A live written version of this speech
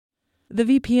The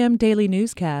VPM Daily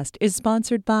Newscast is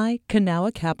sponsored by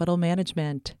Kanawha Capital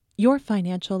Management. Your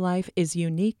financial life is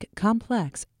unique,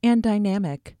 complex, and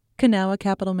dynamic. Kanawha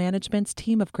Capital Management's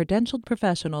team of credentialed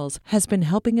professionals has been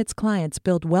helping its clients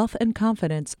build wealth and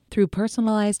confidence through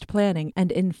personalized planning and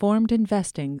informed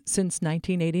investing since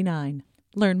 1989.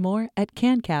 Learn more at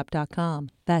cancap.com.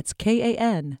 That's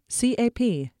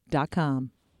KANCAP.com.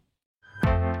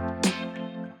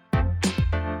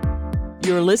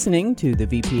 You're listening to the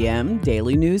VPM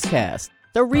Daily Newscast,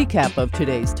 the recap of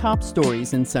today's top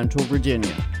stories in Central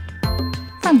Virginia.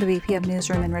 From the VPM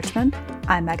Newsroom in Richmond,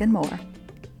 I'm Megan Moore.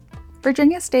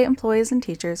 Virginia state employees and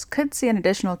teachers could see an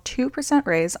additional 2%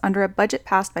 raise under a budget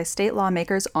passed by state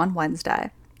lawmakers on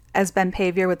Wednesday. As Ben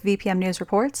Pavier with VPM News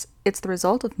reports, it's the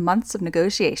result of months of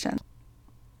negotiation.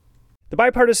 The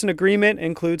bipartisan agreement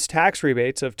includes tax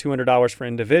rebates of $200 for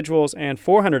individuals and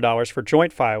 $400 for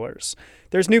joint filers.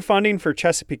 There's new funding for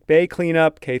Chesapeake Bay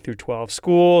cleanup, K-12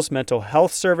 schools, mental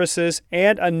health services,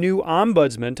 and a new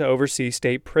ombudsman to oversee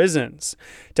state prisons.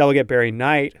 Delegate Barry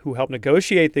Knight, who helped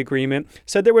negotiate the agreement,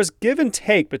 said there was give and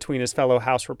take between his fellow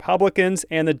House Republicans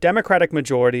and the Democratic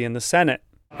majority in the Senate.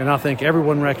 And I think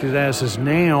everyone recognizes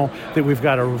now that we've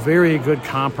got a very good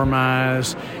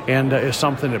compromise and it's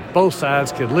something that both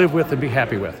sides could live with and be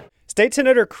happy with. State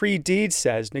Senator Cree Deeds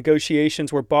says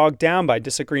negotiations were bogged down by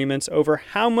disagreements over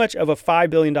how much of a $5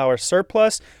 billion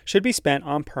surplus should be spent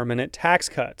on permanent tax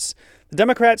cuts. The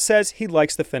Democrat says he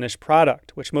likes the finished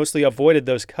product, which mostly avoided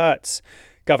those cuts.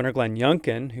 Governor Glenn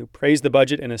Youngkin, who praised the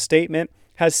budget in a statement,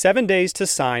 has 7 days to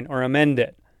sign or amend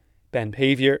it. Ben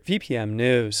Pavier, VPM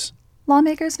News.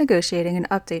 Lawmakers negotiating an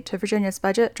update to Virginia's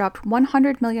budget dropped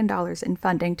 $100 million in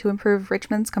funding to improve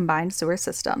Richmond's combined sewer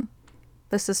system.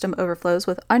 The system overflows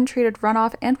with untreated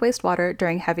runoff and wastewater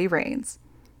during heavy rains.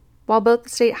 While both the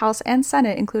State House and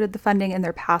Senate included the funding in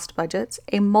their past budgets,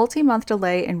 a multi-month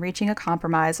delay in reaching a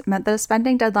compromise meant that a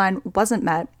spending deadline wasn't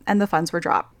met and the funds were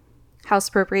dropped. House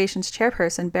Appropriations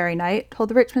Chairperson Barry Knight told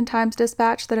the Richmond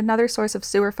Times-Dispatch that another source of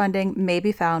sewer funding may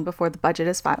be found before the budget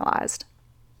is finalized.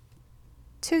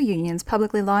 2 unions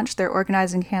publicly launched their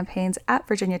organizing campaigns at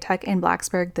Virginia Tech in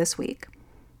Blacksburg this week.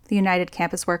 The United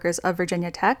Campus Workers of Virginia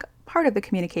Tech, part of the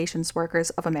Communications Workers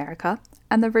of America,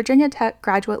 and the Virginia Tech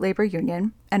Graduate Labor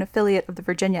Union, an affiliate of the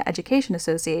Virginia Education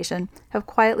Association, have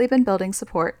quietly been building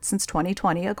support since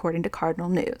 2020, according to Cardinal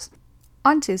News.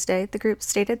 On Tuesday, the group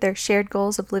stated their shared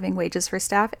goals of living wages for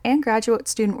staff and graduate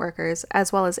student workers,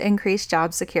 as well as increased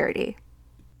job security.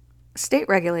 State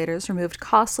regulators removed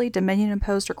costly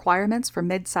Dominion-imposed requirements for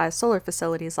mid-sized solar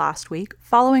facilities last week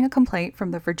following a complaint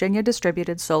from the Virginia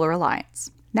Distributed Solar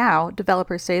Alliance. Now,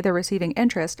 developers say they're receiving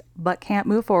interest but can't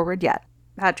move forward yet.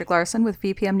 Patrick Larson with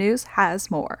VPM News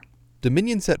has more.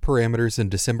 Dominion set parameters in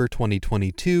December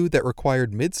 2022 that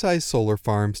required mid-sized solar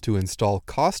farms to install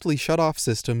costly shutoff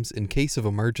systems in case of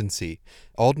emergency.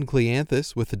 Alden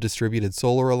Cleanthus with the Distributed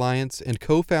Solar Alliance and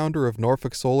co-founder of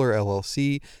Norfolk Solar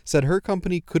LLC said her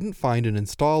company couldn't find an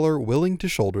installer willing to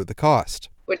shoulder the cost,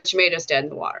 which made us dead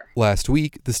in the water. Last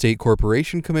week, the State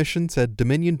Corporation Commission said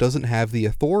Dominion doesn't have the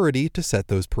authority to set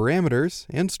those parameters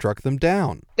and struck them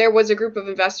down. There was a group of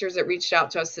investors that reached out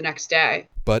to us the next day.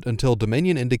 But until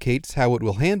Dominion indicates how it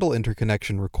will handle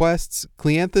interconnection requests,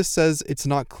 Cleanthus says it's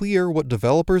not clear what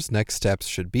developers' next steps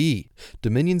should be.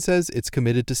 Dominion says it's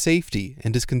committed to safety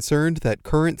and is concerned that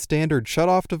current standard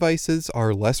shutoff devices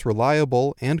are less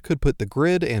reliable and could put the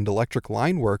grid and electric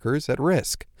line workers at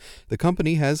risk. The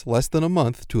company has less than a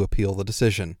month to appeal the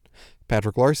decision.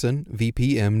 Patrick Larson,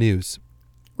 VPM News.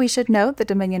 We should note that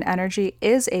Dominion Energy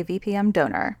is a VPM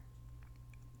donor.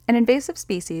 An invasive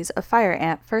species of fire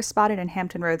ant first spotted in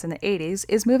Hampton Roads in the 80s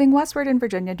is moving westward in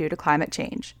Virginia due to climate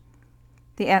change.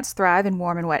 The ants thrive in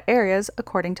warm and wet areas,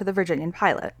 according to the Virginian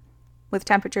pilot. With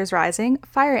temperatures rising,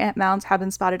 fire ant mounds have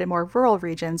been spotted in more rural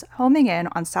regions, homing in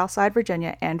on Southside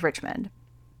Virginia and Richmond.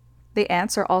 The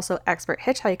ants are also expert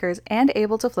hitchhikers and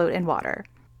able to float in water.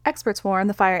 Experts warn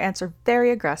the fire ants are very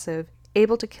aggressive,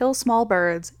 able to kill small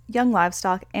birds, young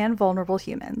livestock, and vulnerable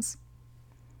humans.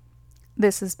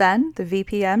 This has been the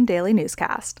VPM Daily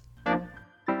Newscast.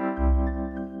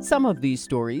 Some of these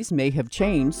stories may have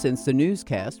changed since the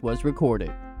newscast was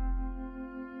recorded.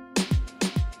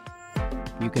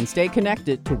 You can stay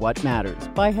connected to what matters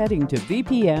by heading to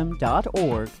vpm.org/news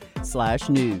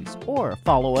or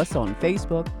follow us on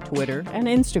Facebook, Twitter, and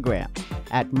Instagram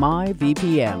at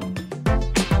myvpm.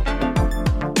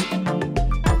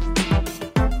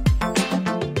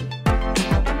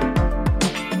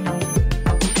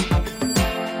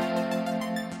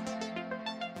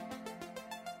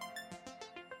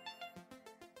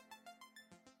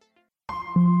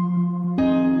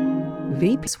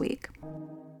 This week.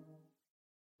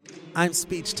 I'm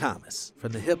Speech Thomas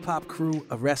from the hip-hop crew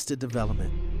Arrested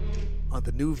Development. On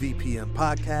the new VPM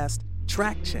podcast,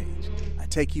 Track Change, I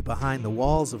take you behind the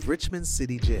walls of Richmond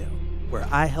City Jail, where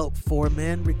I help 4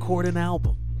 men record an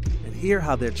album and hear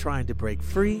how they're trying to break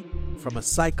free from a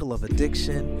cycle of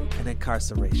addiction and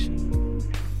incarceration.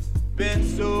 Been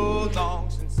so long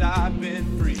since I've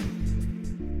been free.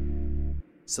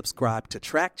 Subscribe to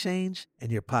Track Change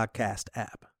in your podcast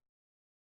app.